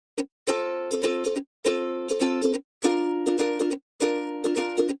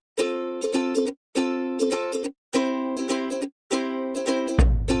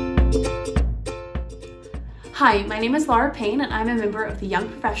Hi, my name is Laura Payne and I'm a member of the Young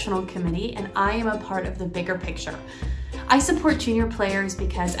Professional Committee and I am a part of the bigger picture. I support junior players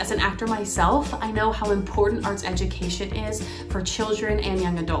because as an actor myself, I know how important arts education is for children and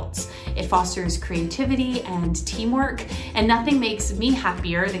young adults. It fosters creativity and teamwork, and nothing makes me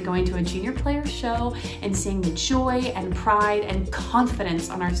happier than going to a junior player show and seeing the joy and pride and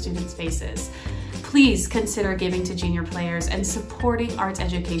confidence on our students' faces. Please consider giving to junior players and supporting arts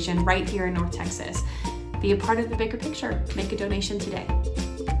education right here in North Texas. Be a part of the bigger picture. Make a donation today.